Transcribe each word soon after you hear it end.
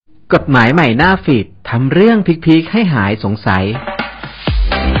กฎหมายใหม่หน้าฟีดทำเรื่องพีคๆให้หายสงสัย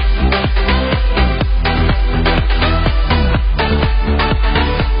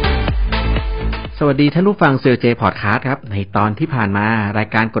สวัสดีท่านผู้ฟังCLJ Podcast ครับในตอนที่ผ่านมาราย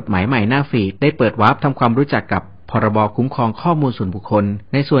การกฎหมายใหม่หน้าฟีดได้เปิดวาร์ปทำความรู้จักกับพรบคุ้มครองข้อมูลส่วนบุคคล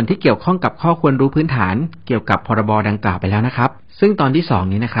ในส่วนที่เกี่ยวข้องกับข้อควรรู้พื้นฐานเกี่ยวกับพรบดังกล่าวไปแล้วนะครับซึ่งตอนที่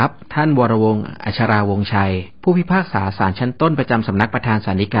2นี้นะครับท่านวรวงศ์อัชราวงศ์ชัยผู้พิพากษาศาลชั้นต้นประจำสำนักประธานศ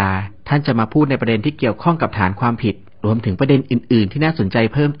าลฎีกาท่านจะมาพูดในประเด็นที่เกี่ยวข้องกับฐานความผิดรวมถึงประเด็นอื่นๆที่น่าสนใจ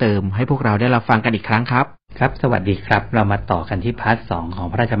เพิ่มเติมให้พวกเราได้รับฟังกันอีกครั้งครับครับสวัสดีครับเรามาต่อกันที่พาร์ท 2ของ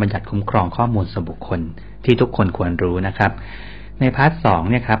พระราชบัญญัติคุ้มครองข้อมูลส่วนบุคคลที่ทุกคนควรรู้นะครับในพาร์ท 2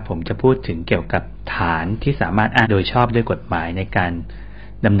เนี่ยครับผมจะพูดถึงเกี่ยวกับฐานที่สามารถอ้างโดยชอบด้วยกฎหมายในการ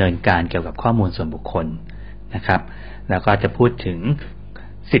ดำเนินการเกี่ยวกับข้อมูลส่วนบุคคลนะครับแล้วก็จะพูดถึง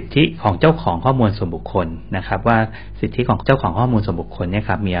สิทธิของเจ้าของข้อมูลส่วนบุคคลนะครับว่าสิทธิของเจ้าของข้อมูลส่วนบุคคลเนี่ย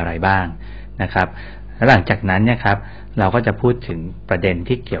ครับมีอะไรบ้างนะครับแล้วหลังจากนั้นเนี่ยครับเราก็จะพูดถึงประเด็น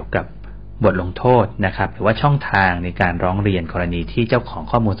ที่เกี่ยวกับบทลงโทษนะครับหรือว่าช่องทางในการร้องเรียนกรณีที่เจ้าของ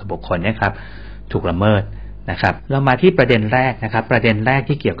ข้อมูลส่วนบุคคลเนี่ยครับถูกละเมิดนะครับเรามาที่ประเด็นแรกนะครับประเด็นแรก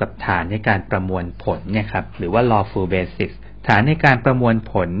ที่เกี่ยวกับฐานในการประมวลผลเนี่ยครับหรือว่า lawful basis ฐานในการประมวล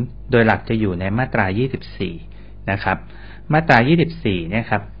ผลโดยหลักจะอยู่ในมาตรา24นะครับมาตรา24เนี่ย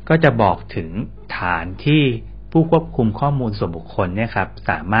ครับก็จะบอกถึงฐานที่ผู้ควบคุมข้อมูลส่วนบุคคลเนี่ยครับ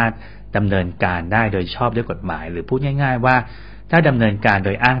สามารถดำเนินการได้โดยชอบด้วยกฎหมายหรือพูดง่ายๆว่าถ้าดำเนินการโด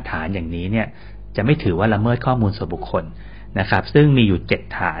ยอ้างฐานอย่างนี้เนี่ยจะไม่ถือว่าละเมิดข้อมูลส่วนบุคคลนะครับซึ่งมีอยู่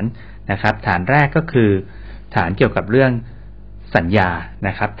7ฐานนะครับฐานแรกก็คือฐานเกี่ยวกับเรื่องสัญญาน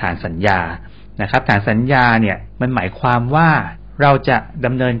ะครับฐานสัญญานะครับฐานสัญญาเนี่ยมันหมายความว่าเราจะด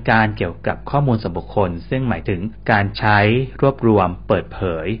ำเนินการเกี่ยวกับข้อมูลส่วนบุคคลซึ่งหมายถึงการใช้รวบรวมเปิดเผ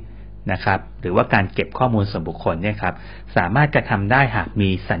ยนะครับหรือว่าการเก็บข้อมูลส่วนบุคคลเนี่ยครับสามารถกระทำได้หากมี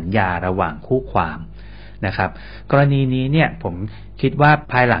สัญญาระหว่างคู่ความนะครับกรณีนี้เนี่ยผมคิดว่า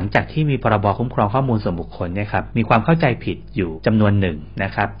ภายหลังจากที่มีพรบคุ้มครองข้อมูลส่วนบุคคลเนี่ยครับมีความเข้าใจผิดอยู่จำนวนหนึ่งน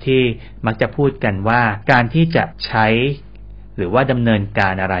ะครับที่มักจะพูดกันว่าการที่จะใช้หรือว่าดำเนินกา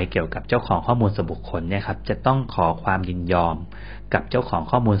รอะไรเกี่ยวกับเจ้าของข้อมูลส่วนบุคคลเนี่ยครับจะต้องขอความยินยอมกับเจ้าของ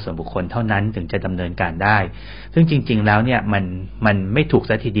ข้อมูลส่วนบุคคลเท่านั้นถึงจะดำเนินการได้ซึ่งจริงๆแล้วเนี่ยมันไม่ถูก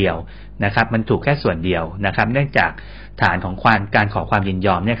ซะทีเดียวนะครับมันถูกแค่ส่วนเดียวนะครับเนื่องจากฐานของการขอความยินย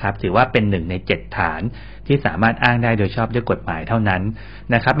อมเนี่ยครับถือว่าเป็น1ใน7ฐานที่สามารถอ้างได้โดยชอบด้วยกฎหมายเท่านั้น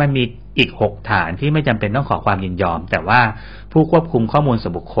นะครับมันมีอีก6ฐานที่ไม่จำเป็นต้องขอความยินยอมแต่ว่าผู้ควบคุมข้อมูลส่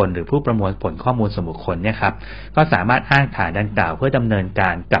วนบุคคลหรือผู้ประมวลผลข้อมูลส่วนบุคคลเนี่ยครับก็สามารถอ้างฐานดังกล่าวเพื่อดำเนินกา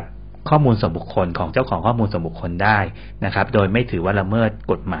รกับข้อมูลส่วนบุคคลของเจ้าของข้อมูลส่วนบุคคลได้นะครับโดยไม่ถือว่าละเมิด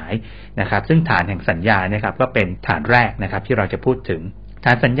กฎหมายนะครับซึ่งฐานแห่งสัญญาเนี่ยครับก็เป็นฐานแรกนะครับที่เราจะพูดถึงฐ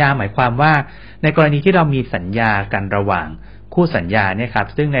านสัญญาหมายความว่าในกรณีที่เรามีสัญญากันระหว่างคู่สัญญาเนี่ยครับ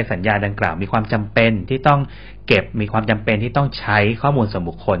ซึ่งในสัญญาดังกล่าวมีความจำเป็นที่ต้องเก็บมีความจำเป็นที่ต้องใช้ข้อมูลส่วน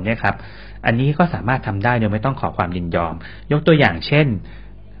บุคคลเนี่ยครับอันนี้ก็สามารถทำได้โดยไม่ต้องขอความยินยอมยกตัวอย่างเช่น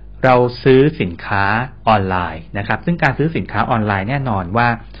เราซื้อสินค้าออนไลน์นะครับซึ่งการซื้อสินค้าออนไลน์แน่นอนว่า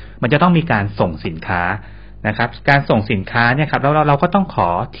มันจะต้องมีการส่งสินค้านะครับการส่งสินค้าเนี่ยครับเราก็ต้องขอ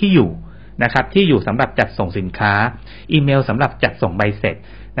ที่อยู่นะครับที่อยู่สำหรับจัดส่งสินค้าอีเมลสำหรับจัดส่งใบเสร็จ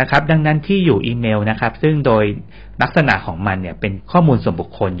นะครับดังนั้นที่อยู่อีเมลนะครับซึ่งโดยลักษณะของมันเนี่ยเป็นข้อมูลส่วนบุค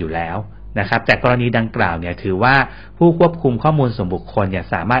คลอยู่แล้วนะครับแต่กรณีดังกล่าวเนี่ยถือว่าผู้ควบคุมข้อมูลส่วนบุคคลเนี่ย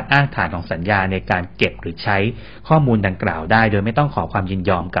สามารถอ้างฐานของสัญญาในการเก็บหรือใช้ข้อมูลดังกล่าวได้โดยไม่ต้องขอความยิน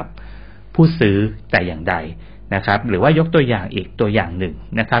ยอมกับผู้ซื้อแต่อย่างใดนะครับหรือว่ายกตัวอย่างอีกตัวอย่างหนึ่ง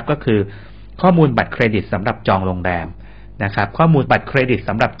นะครับก็คือข้อมูลบัตรเครดิตสำหรับจองโรงแรมนะครับข้อมูลบัตรเครดิตส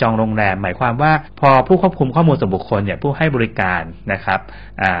ำหรับจองโรงแรมหมายความว่าพอผู้ควบคุมข้อมูลส่วนบุคคลเนี่ยผู้ให้บริการนะครับ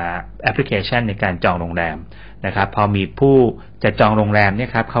แอปพลิเคชันในการจองโรงแรมนะครับพอมีผู้จะจองโรงแรมเนี่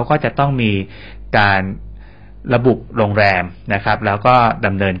ยครับเขาก็จะต้องมีการระบุโรงแรมนะครับแล้วก็ด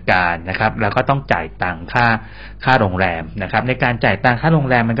ำเนินการนะครับแล้วก็ต้องจ่ายตังค่าโรงแรมนะครับในการจ่ายตังค่าโรง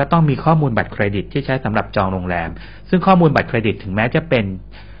แรมมันก็ต้องมีข้อมูลบัตรเครดิตที่ใช้สำหรับจองโรงแรมซึ่งข้อมูลบัตรเครดิตถึงแม้จะเป็น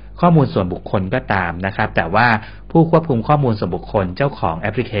ข้อมูลส่วนบุคคลก็ตามนะครับแต่ว่าผู้ควบคุมข้อมูลส่วนบุคคลเจ้าของแอ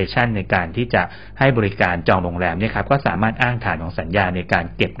ปพลิเคชันในการที่จะให้บริการจองโรงแรมเนี่ยครับก็สามารถอ้างฐานของสัญญาในการ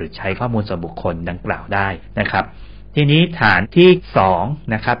เก็บหรือใช้ข้อมูลส่วนบุคคลดังกล่าวได้นะครับทีนี้ฐานที่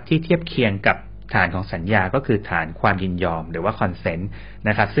2นะครับที่เทียบเคียงกับ ฐานของสัญญาก็คือฐานความยินยอมหรือว่า consent น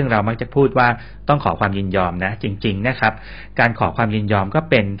ะครับซึ่งเรามักจะพูดว่าต้องขอความยินยอมนะจริงๆนะครับการขอความยินยอมก็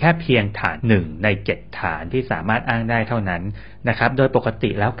เป็นแค่เพียงฐาน1ใน7ฐานที่สามารถอ้างได้เท่านั้นนะครับโดยปกติ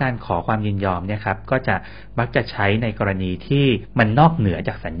แล้วการขอความยินยอมเนี่ยครับก็จะมักจะใช้ในกรณีที่มันนอกเหนือจ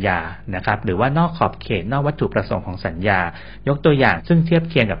ากสัญญานะครับหรือว่านอกขอบเขตนอกวัตถุประสงค์ของสัญญายกตัวอย่างซึ่งเทียบ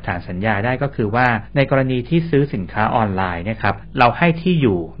เคียงกับฐานสัญญาได้ก็คือว่าในกรณีที่ซื้อสินค้าออนไลน์นะครับเราให้ที่อ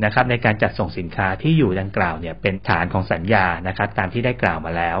ยู่นะครับในการจัดส่งสินค้าที่อยู่ดังกล่าวเนี่ยเป็นฐานของสัญญานะครับตามที่ได้กล่าวม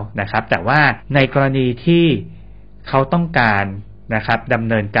าแล้วนะครับแต่ว่าในกรณีที่เขาต้องการนะครับดำ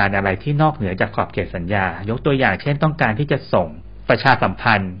เนินการอะไรที่นอกเหนือจากขอบเขตสัญญายกตัวอย่างเช่นต้องการที่จะส่งประชาสัม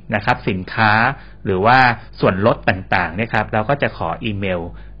พันธ์นะครับสินค้าหรือว่าส่วนลดต่างๆนะครับเราก็จะขออีเมล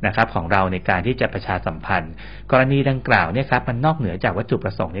นะครับของเราในการที่จะประชาสัมพันธ์กรณีดังกล่าวเนี่ยครับมันนอกเหนือจากวัตถุป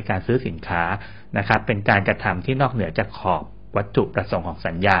ระสงค์ในการซื้อสินค้านะครับเป็นการกระทำที่นอกเหนือจากขอบวัตถุประสงค์ของ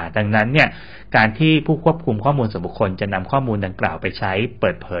สัญญาดังนั้นเนี่ยการที่ผู้ควบคุมข้อมูลส่วนบุคคลจะนำข้อมูลดังกล่าวไปใช้เปิ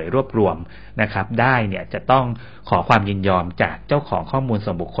ดเผยรวบรวมนะครับได้เนี่ยจะต้องขอความยินยอมจากเจ้าของข้อมูล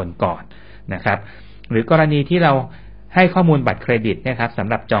ส่วนบุคคลก่อนนะครับหรือกรณีที่เราให้ข้อมูลบัตรเครดิตนะครับสำ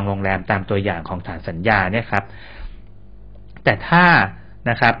หรับจองโรงแรมตามตัวอย่างของฐานสัญญาเนี่ยครับแต่ถ้า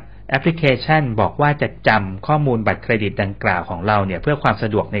นะครับแอปพลิเคชันบอกว่าจะจำข้อมูลบัตรเครดิตดังกล่าวของเราเนี่ยเพื่อความส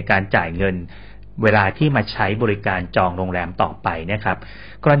ะดวกในการจ่ายเงินเวลาที่มาใช้บริการจองโรงแรมต่อไปนะครับ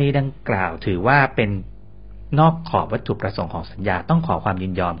กรณีดังกล่าวถือว่าเป็นนอกขอบวัตถุประสงค์ของสัญญาต้องขอความยิ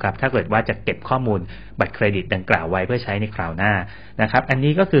นยอมครับถ้าเกิดว่าจะเก็บข้อมูลบัตรเครดิตดังกล่าวไว้เพื่อใช้ในคราวหน้านะครับอัน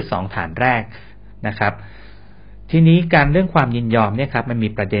นี้ก็คือ2ฐานแรกนะครับทีนี้การเรื่องความยินยอมเนี่ยครับมันมี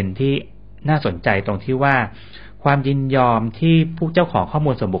ประเด็นที่น่าสนใจตรงที่ว่าความยินยอมที่ผู้เจ้าของข้อ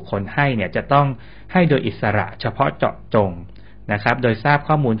มูลส่วนบุคคลให้เนี่ยจะต้องให้โดยอิสระเฉพาะเจาะจงนะครับโดยทราบ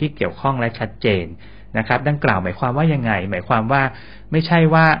ข้อมูลที่เกี่ยวข้องและชัดเจนนะครับดังกล่าวหมายความว่ายังไงหมายความว่าไม่ใช่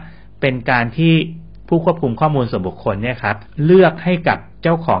ว่าเป็นการที่ผู้ควบคุมข้อมูลส่วนบุคคลเนี่ยครับเลือกให้กับเ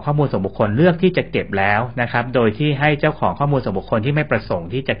จ้าของข้อมูลส่วนบุคคลเลือกที่จะเก็บแล้วนะครับโดยที่ให้เจ้าของข้อมูลส่วนบุคคลที่ไม่ประสงค์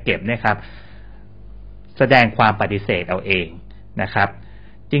ที่จะเก็บเนี่ยครับแสดงความปฏิเสธเอาเองนะครับ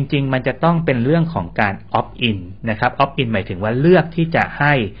จริงๆมันจะต้องเป็นเรื่องของการ opt in นะครับ opt in หมายถึงว่าเลือกที่จะใ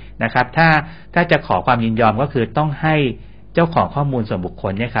ห้นะครับถ้าจะขอความยินยอมก็คือต้องให้เจ้าของข้อมูลส่วนบุคค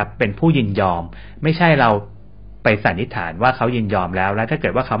ลเนี่ยครับเป็นผู้ยินยอมไม่ใช่เราไปสันนิษฐานว่าเขายินยอมแล้วถ้าเกิ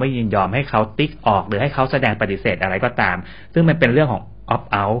ดว่าเขาไม่ยินยอมให้เขาติ๊กออกหรือให้เขาแสดงปฏิเสธอะไรก็ตามซึ่งมันเป็นเรื่องของ opt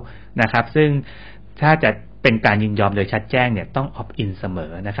out นะครับซึ่งถ้าจะเป็นการยินยอมโดยชัดแจ้งเนี่ยต้อง opt in เสม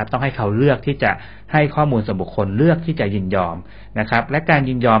อนะครับต้องให้เขาเลือกที่จะให้ข้อมูลส่วนบุคคลเลือกที่จะยินยอมนะครับและการ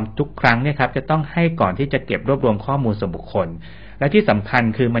ยินยอมทุกครั้งเนี่ยครับจะต้องให้ก่อนที่จะเก็บรวบรวมข้อมูลส่วนบุคคลและที่สำคัญ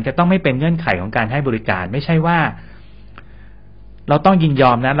คือมันจะต้องไม่เป็นเงื่อนไขของการให้บริการไม่ใช่ว่าเราต้องยินย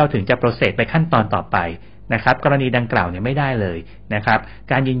อมนะเราถึงจะโปรเซสไปขั้นตอนต่อไปนะครับกรณีดังกล่าวเนี่ยไม่ได้เลยนะครับ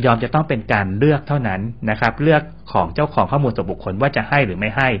การยินยอมจะต้องเป็นการเลือกเท่านั้นนะครับเลือกของเจ้าของข้อมูลส่วนบุคคลว่าจะให้หรือไม่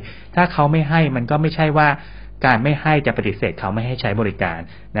ให้ถ้าเขาไม่ให้มันก็ไม่ใช่ว่าการไม่ให้จะปฏิเสธเขาไม่ให้ใช้บริการ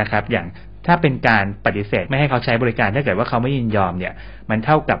นะครับอย่างถ้าเป็นการปฏิเสธไม่ให้เขาใช้บริการถ้าเกิดว่าเขาไม่ยินยอมเนี่ยมันเ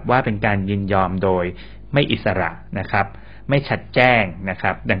ท่ากับว่าเป็นการยินยอมโดยไม่อิสระนะครับไม่ชัดแจ้งนะค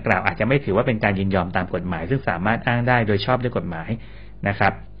รับดังกล่าวอาจจะไม่ถือว่าเป็นการยินยอมตามกฎหมายซึ่งสามารถอ้างได้โดยชอบด้วยกฎหมายนะครั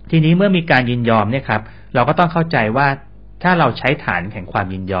บทีนี้เมื่อมีการยินยอมเนี่ยครับเราก็ต้องเข้าใจว่าถ้าเราใช้ฐานแห่งความ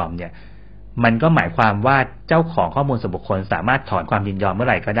ยินยอมเนี่ยมันก็หมายความว่าเจ้าของข้อมูลส่วนบุคคลสามารถถอนความยินยอมเมื่อ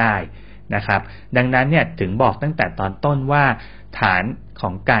ไหร่ก็ได้นะครับดังนั้นเนี่ยถึงบอกตั้งแต่ตอนต้นว่าฐานขอ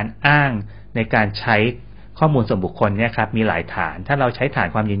งการอ้างในการใช้ข้อมูลส่วนบุคคลเนี่ยครับมีหลายฐานถ้าเราใช้ฐาน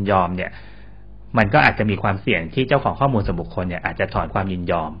ความยินยอมเนี่ยมันก็อาจจะมีความเสี่ยงที่เจ้าของข้อมูลส่วนบุคคลเนี่ยอาจจะถอนความยิน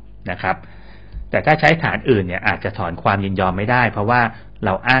ยอมนะครับแต่ถ้าใช้ฐานอื่นเนี่ยอาจจะถอนความยินยอมไม่ได้เพราะว่าเร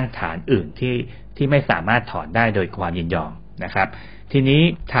าอ้างฐานอื่นที่ไม่สามารถถอนได้โดยความยินยอมนะครับทีนี้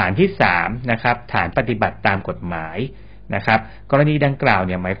ฐานที่3นะครับฐานปฏิบัติตามกฎหมายนะครับกรณีดังกล่าวเ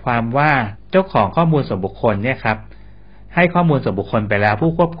นี่ยหมายความว่าเจ้าของข้อมูลส่วนบุคคลเนี่ยครับให้ข้อมูลส่วนบุคคลไปแล้ว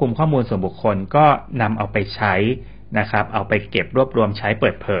ผู้ควบคุมข้อมูลส่วนบุคคลก็นำเอาไปใช้นะครับเอาไปเก็บรวบรวมใช้เปิ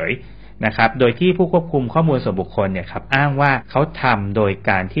ดเผยนะครับโดยที่ผู้ควบคุมข้อมูลส่วนบุคคลเนี่ยครับอ้างว่าเขาทำโดย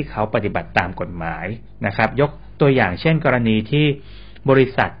การที่เขาปฏิบัติตามกฎหมายนะครับยกตัวอย่างเช่นกรณีที่บริ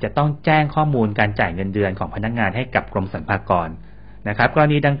ษัทจะต้องแจ้งข้อมูลการจ่ายเงินเดือนของพนักงานให้กับกรมสรรพากรนะครับกร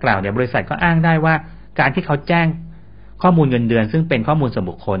ณีดังกล่าวเนี่ยบริษัทก็อ้างได้ว่าการที่เขาแจ้งข้อมูลเงินเดือนซึ่งเป็นข้อมูลส่วน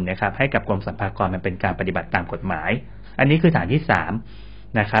บุคคลนะครับให้กับกรมสรรพากรมันเป็นการปฏิบัติตามกฎหมายอันนี้คือฐานที่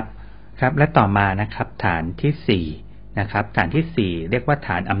3นะครับครับและต่อมานะครับฐานที่4นะครับฐานที่4เรียกว่าฐ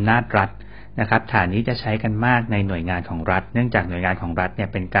านอำนาจรัฐนะครับฐานนี้จะใช้กันมากในหน่วยงานของรัฐเนื่องจากหน่วยงานของรัฐเนี่ย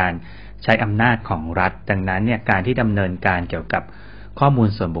เป็นการใช้อำนาจของรัฐดังนั้นเนี่ยการที่ดำเนินการเกี่ยวกับข้อมูล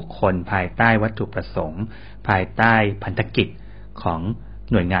ส่วนบุคคลภายใต้วัตถุประสงค์ภายใต้พันธกิจของ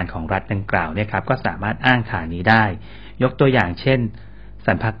หน่วยงานของรัฐดังกล่าวเนี่ยครับก็สามารถอ้างฐานนี้ได้ยกตัวอย่างเช่นส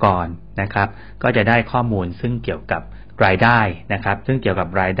รรพากรนะครับก็จะได้ข้อมูลซึ่งเกี่ยวกับรายได้นะครับซึ่งเกี่ยวกับ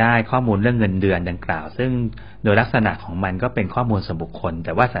รายได้ข้อมูลเรื่องเงินเดือนดังกล่าวซึ่งโดยลักษณะของมันก็เป็นข้อมูลส่วนบุคคลแ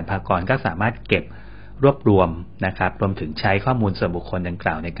ต่ว่าสรรพากรก็สามารถเก็บรวบรวมนะครับรวมถึงใช้ข้อมูลส่วนบุคคลดังก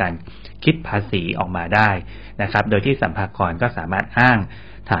ล่าวในการคิดภาษีออกมาได้นะครับโดยที่สรรพากรก็สามารถอ้าง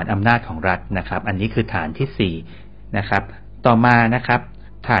ฐานอำนาจของรัฐนะครับอันนี้คือฐานที่4นะครับต่อมานะครับ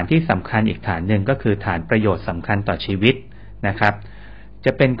ฐานที่สำคัญอีกฐานหนึ่งก็คือฐานประโยชน์สำคัญต่อชีวิตนะครับจ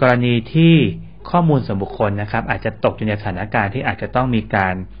ะเป็นกรณีที่ข้อมูลส่วนบุคคลนะครับอาจจะตกอยู่ในสถานการณ์ที่อาจจะต้องมีกา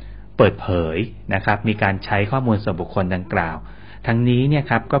รเปิดเผยนะครับมีการใช้ข้อมูลส่วนบุคคลดังกล่าวทั้งนี้เนี่ย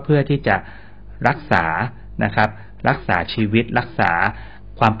ครับก็เพื่อที่จะรักษานะครับรักษาชีวิตรักษา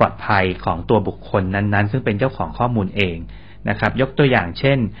ความปลอดภัยของตัวบุคคลนั้นๆซึ่งเป็นเจ้าของข้อมูลเองนะครับยกตัวอย่างเ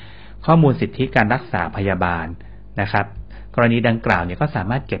ช่นข้อมูลสิทธิการรักษาพยาบาลนะครับกรณีดังกล่าวเนี่ยก็สา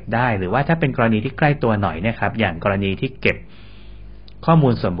มารถเก็บได้หรือว่าถ้าเป็นกรณีที่ใกล้ตัวหน่อยเนี่ยครับอย่างกรณีที่เก็บข้อมู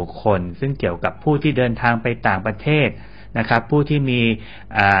ลส่วนบุคคลซึ่งเกี่ยวกับผู้ที่เดินทางไปต่างประเทศนะครับผู้ที่มี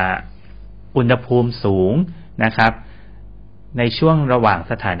อุณหภูมิสูงนะครับในช่วงระหว่าง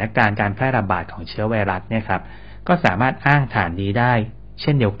สถานการณ์การแพร่ระบาดของเชื้อไวรัสเนี่ยครับก็สามารถอ้างฐานนี้ได้เ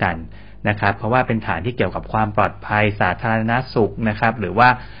ช่นเดียวกันนะครับเพราะว่าเป็นฐานที่เกี่ยวกับความปลอดภัยสาธารณสุขนะครับหรือว่า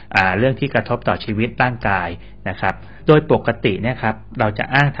เรื่องที่กระทบต่อชีวิตร่างกายนะครับโดยปกติเนี่ยครับเราจะ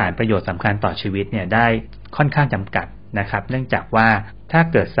อ้างฐานประโยชน์สำคัญต่อชีวิตเนี่ยได้ค่อนข้างจำกัดนะครับเนื่องจากว่าถ้า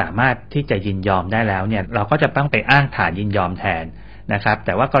เกิดสามารถที่จะยินยอมได้แล้วเนี่ยเราก็จะต้องไปอ้างฐานยินยอมแทนนะครับแ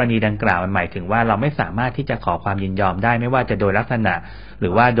ต่ว่ากรณีดังกล่าวมันหมายถึงว่าเราไม่สามารถที่จะขอความยินยอมได้ไม่ว่าจะโดยลักษณะหรื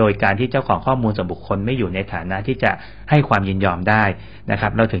อว่าโดยการที่เจ้าของข้อมูลส่วนบุคคลไม่อยู่ในฐานะที่จะให้ความยินยอมได้นะครั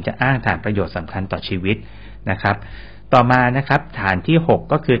บเราถึงจะอ้างฐานประโยชน์สำคัญต่อชีวิตนะครับต่อมานะครับฐานที่6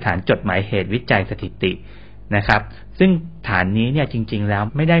ก็คือฐานจดหมายเหตุวิจัยสถิตินะครับซึ่งฐานนี้เนี่ยจริงๆแล้ว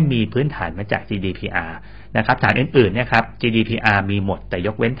ไม่ได้มีพื้นฐานมาจาก GDPR นะครับฐานอื่นๆเนี่ยครับ GDPR มีหมดแต่ย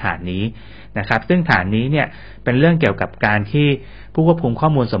กเว้นฐานนี้นะครับซึ่งฐานนี้เนี่ยเป็นเรื่องเกี่ยวกับการที่ผู้ควบคุมข้อ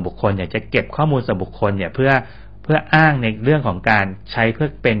มูลส่วนบุคคลเนี่ยจะเก็บข้อมูลส่วนบุคคลเนี่ยเพื่ออ้างในเรื่องของการใช้เพื่อ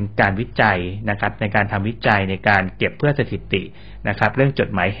เป็นการวิจัยนะครับในการทำวิจัยในการเก็บเพื่อสถิตินะครับเรื่องจด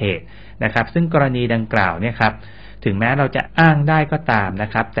หมายเหตุนะครับซึ่งกรณีดังกล่าวเนี่ยครับถึงแม้เราจะอ้างได้ก็ตามน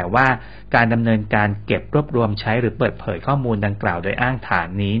ะครับแต่ว่าการดำเนินการเก็บรวบรวมใช้หรือเปิดเผยข้อมูลดังกล่าวโดยอ้างฐาน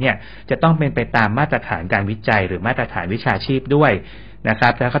นี้เนี่ยจะต้องเป็นไปตามมาตรฐานการวิจัยหรือมาตรฐานวิชาชีพด้วยนะครั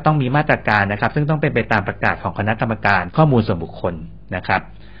บแล้วก็ต้องมีมาตรการนะครับซึ่งต้องเป็นไปตามประกาศของคณะกรรมการข้อมูลส่วนบุคคลนะครับ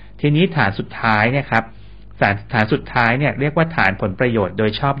ทีนี้ฐานสุดท้ายเนี่ยครับฐานสุดท้ายเนี่ยเรียกว่าฐานผลประโยชน์โดย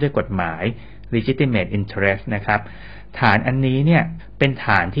ชอบด้วยกฎหมาย legitimate interest นะครับฐานอันนี้เนี่ยเป็นฐ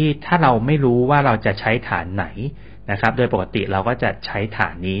านที่ถ้าเราไม่รู้ว่าเราจะใช้ฐานไหนนะครับโดยปกติเราก็จะใช้ฐา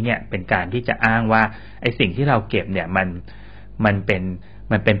นนี้เนี่ยเป็นการที่จะอ้างว่าไอ้สิ่งที่เราเก็บเนี่ยมันเ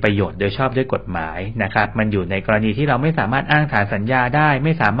ป็นประโยชน์โดยชอบด้วยกฎหมายนะครับมันอยู่ในกรณีที่เราไม่สามารถอ้างฐานสัญญาได้ไ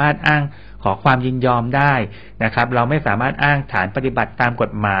ม่สามารถอ้างขอความยินยอมได้นะครับเราไม่สามารถอ้างฐานปฏิบัติตามก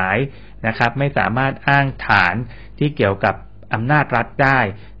ฎหมายนะครับไม่สามารถอ้างฐานที่เกี่ยวกับอำนาจรัฐได้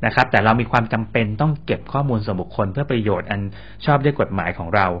นะครับแต่เรามีความจำเป็นต้องเก็บข้อมูลส่วนบุคคลเพื่อประโยชน์อันชอบด้วยกฎหมายของ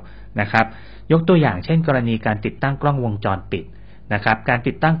เรานะครับยกตัวอย่างเช่นกรณีการติดตั้งกล้องวงจรปิดนะครับการ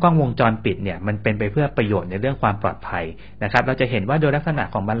ติดตั้งกล้องวงจรปิดเนี่ยมันเป็นไปเพื่อประโยชน์ในเรื่องความปลอดภัยนะครับเราจะเห็นว่าโดยลักษณะ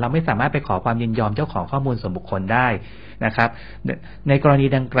ของมันเราไม่สามารถไปขอความยินยอมเจ้าของข้อมูลส่วนบุคคลได้นะครับในกรณี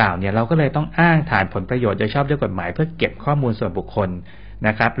ดังกล่าวเนี่ยเราก็เลยต้องอ้างฐานผลประโยชน์โดยชอบด้วยกฎหมายเพื่อเก็บข้อมูลส่วนบุคคลน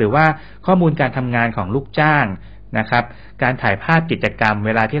ะครับหรือว่าข้อมูลการทำงานของลูกจ้างนะครับการถ่ายภาพกิจกรรมเ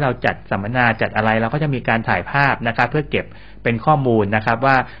วลาที่เราจัดสัมมนาจัดอะไรเราก็จะมีการถ่ายภาพนะครับเพื่อเก็บเป็นข้อมูลนะครับ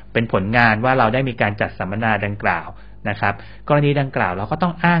ว่าเป็นผลงานว่าเราได้มีการจัดสัมมนาดังกล่าวนะครับกรณีดังกล่าวเราก็ต้อ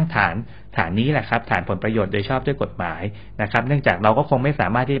งอ้างฐานนี้แหละครับฐานผลประโยชน์โดยชอบด้วยกฎหมายนะครับเนื่องจากเราก็คงไม่สา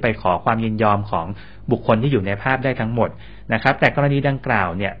มารถที่จะไปขอความยินยอมของบุคคลที่อยู่ในภาพได้ทั้งหมดนะครับแต่กรณีดังกล่าว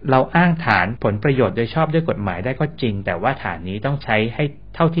เนี่ยเราอ้างฐานผลประโยชน์โดยชอบด้วยกฎหมายได้ก็จริงแต่ว่าฐานนี้ต้องใช้ให้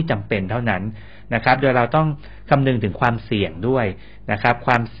เท่าที่จำเป็นเท่านั้นนะครับโดยเราต้องคำนึงถึงความเสี่ยงด้วยนะครับค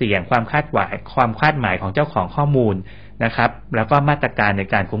วามเสี่ยงความคาดหมายของเจ้าของข้อมูลนะครับแล้วก็มาตรการใน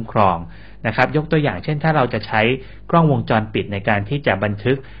การคุ้มครองนะครับยกตัวอย่างเช่นถ้าเราจะใช้กล้องวงจรปิดในการที่จะบัน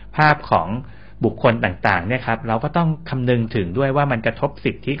ทึกภาพของบุคคลต่างๆเนี่ยครับเราก็ต้องคำนึงถึงด้วยว่ามันกระทบ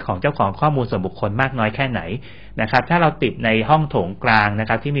สิทธิของเจ้าของข้อมูลส่วนบุคคลมากน้อยแค่ไหนนะครับถ้าเราติดในห้องโถงกลางนะ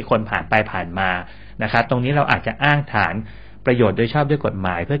ครับที่มีคนผ่านไปผ่านมานะครับตรงนี้เราอาจจะอ้างฐานประโยชน์โดยชอบด้วยกฎหม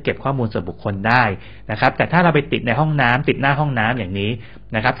ายเพื่อเก็บข้อมูลส่วนบุคคลได้นะครับแต่ถ้าเราไปติดในห้องน้ำติดหน้าห้องน้ำอย่างนี้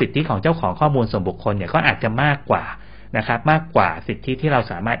นะครับสิทธิของเจ้าของข้อมูลส่วนบุคคลเนี่ยก็อาจจะมากกว่านะครับมากกว่าสิทธิที่เรา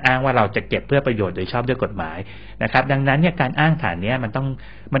สามารถอ้างว่าเราจะเก็บเพื่อประโยชน์โดยชอบด้วยกฎหมายนะครับดังนั้นเนี่ยการอ้างฐานนี้มัน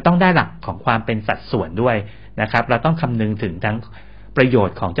ต้องได้หลักของความเป็นสัดส่วนด้วยนะครับเราต้องคำนึงถึงทั้ง ประโยช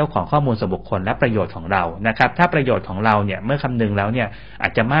น์ของเจ้าของข้อมูลส่วนบุคคลและประโยชน์ของเรานะครับถ้าประโยชน์ของเราเนี่ยเมื่อคำนึงแล้วเนี่ยอา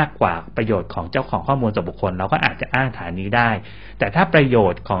จจะมากกว่าประโยชน์ของเจ้าของข้อมูลส่วนบุคคลเราก็อาจจะอ้างฐานนี้ได้แต่ถ้าประโย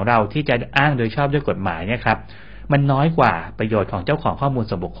ชน์ของเราที่จะอ้างโดยชอบด้วยกฎหมายเนี่ยครับมันน้อยกว่าประโยชน์ของเจ้าของข้อมูล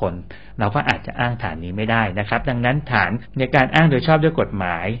ส่วนบุคคลเราก็อาจจะอ้างฐานนี้ไม่ได้นะครับดังนั้นฐานในการอ้างโดยชอบด้วยกฎหม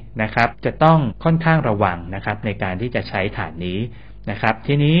ายนะครับจะต้องค่อนข้างระวังนะครับในการที่จะใช้ฐานนี้นะครับ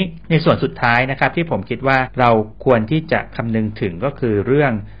ทีนี้ในส่วนสุดท้ายนะครับที่ผมคิดว่าเราควรที่จะคำนึงถึงก็คือเรื่อ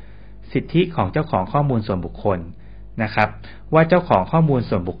งสิทธิของเจ้าของข้อมูลส่วนบุคคลนะครับว่าเจ้าของข้อมูล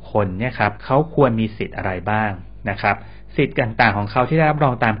ส่วนบุคคลเนี่ยครับเขาควรมีสิทธิ์อะไรบ้างนะครับสิทธิ์ต่างๆของเขาที่ได้รับร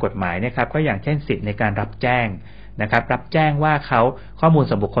องตามกฎหมายนะครับก็อย่างเช่นสิทธิ์ในการรับแจ้งนะครับรับแจ้งว่าข้อมูล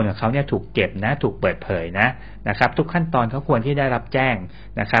ส่วนบุคคลของเขาเนี่ยถูกเก็บนะถูกเปิดเผยนะครับทุกขั้นตอนเขาควรที่ได้รับแจ้ง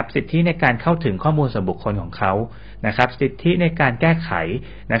นะครับสิทธิในการเข้าถึงข้อมูลส่วนบุคคลของเขานะครับสิทธิในการแก้ไข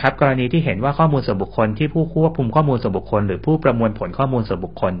นะครับกรณีที่เห็นว่าข้อมูลส่วนบุคคลที่ผู้ควบคุมข้อมูลส่วนบุคคลหรือผู้ประมวลผลข้อมูลส่วนบุ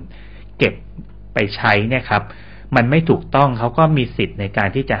คคลเก็บไปใช้เนี่ยครับมันไม่ถูกต้องเขาก็มีสิทธิ์ในการ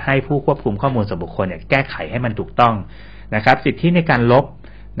ที่จะให้ผู้ควบคุมข้อมูลส่วนบุคคลเนี่ยแก้ไขให้มันถูกต้องนะครับสิทธิในการลบ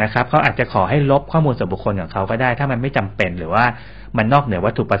นะครับเขาอาจจะขอให้ลบข้อมูลส่วนบุคคลของเขาก็ได้ถ้ามันไม่จำเป็นหรือว่ามันนอกเหนือ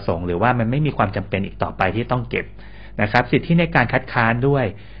วัตถุประสงค์หรือว่ามันไม่มีความจำเป็นอีกต่อไปที่ต้องเก็บนะครับสิทธิในการคัดค้านด้วย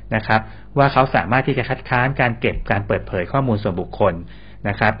นะครับว่าเขาสามารถที่จะคัดค้านการเก็บการเปิดเผยข้อมูลส่วนบุคคล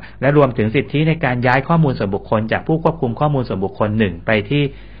นะครับและรวมถึงสิทธิในการย้ายข้อมูลส่วนบุคคลจากผู้ควบคุมข้อมูลส่วนบุคคลหนึ่งไปที่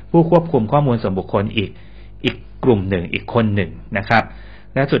ผู้ควบคุมข้อมูลส่วนบุคคลอีกกลุ่มหนึ่งอีกคนหนึ่งนะครับ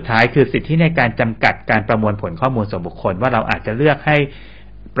และสุดท้ายคือสิทธิในการจำกัดการประมวลผลข้อมูลส่วนบุคคลว่าเราอาจจะเลือกให้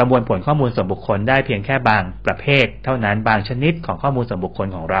ประมวลผลข้อมูลส่วนบุคคลได้เพียงแค่บางประเภทเท่านั้นบางชนิดของข้อมูลส่วนบุคคล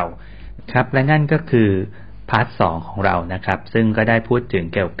ของเราครับและนั่นก็คือพาร์ท 2ของเรานะครับซึ่งก็ได้พูดถึง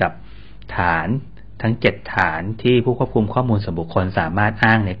เกี่ยวกับฐานทั้ง7ฐานที่ผู้ควบคุมข้อมูลส่วนบุคคลสามารถ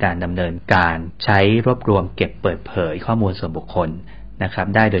อ้างในการดำเนินการใช้รวบรวมเก็บเปิดเผยข้อมูลส่วนบุคคลนะครับ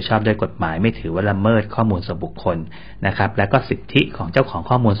ได้โดยชอบด้วยกฎหมายไม่ถือว่าละเมิดข้อมูลส่วนบุคคลนะครับและก็สิทธิของเจ้าของ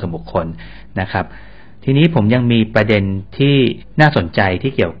ข้อมูลส่วนบุคคลนะครับทีนี้ผมยังมีประเด็นที่น่าสนใจ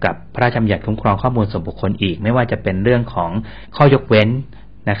ที่เกี่ยวกับพระราชบัญญัติคุ้มครองข้อมูลส่วนบุคคลอีกไม่ว่าจะเป็นเรื่องของข้อยกเว้น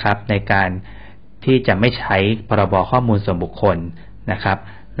นะครับในการที่จะไม่ใช้พรบข้อมูลส่วนบุคคลนะครับ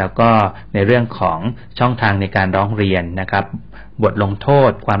แล้วก็ในเรื่องของช่องทางในการร้องเรียนนะครับบทลงโท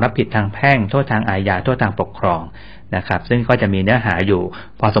ษความรับผิดทางแพ่งโทษทางอาญาโทษทางปกครองนะครับซึ่งก็จะมีเนื้อหาอยู่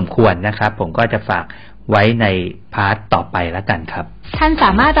พอสมควรนะครับผมก็จะฝากไว้ในพาร์ทต่อไปแล้วกันครับท่านส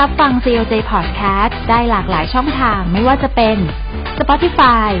ามารถรับฟัง COJ Podcast ได้หลากหลายช่องทางไม่ว่าจะเป็น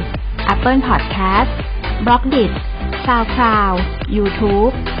Spotify, Apple Podcast, Blogdit, SoundCloud,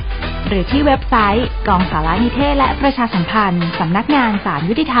 YouTube หรือที่เว็บไซต์กองสารนิเทศและประชาสัมพันธ์สำนักงานศาล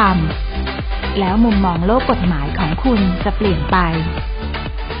ยุติธรรมแล้วมุมมองโลกกฎหมายของคุณจะเปลี่ยนไป